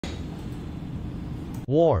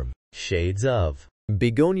warm shades of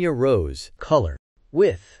begonia rose color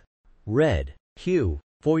with red hue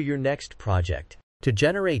for your next project. To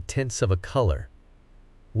generate tints of a color,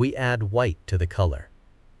 we add white to the color,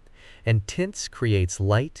 and tints creates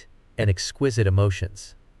light and exquisite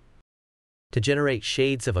emotions. To generate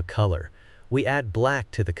shades of a color, we add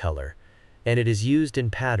black to the color, and it is used in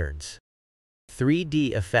patterns.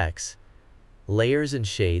 3D effects, layers and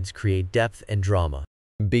shades create depth and drama.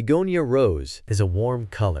 Begonia rose is a warm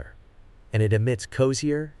color, and it emits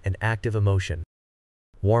cozier and active emotion.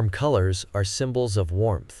 Warm colors are symbols of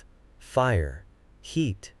warmth, fire,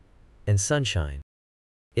 heat, and sunshine.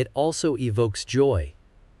 It also evokes joy,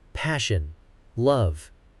 passion,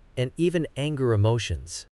 love, and even anger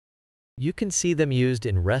emotions. You can see them used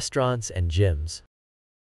in restaurants and gyms.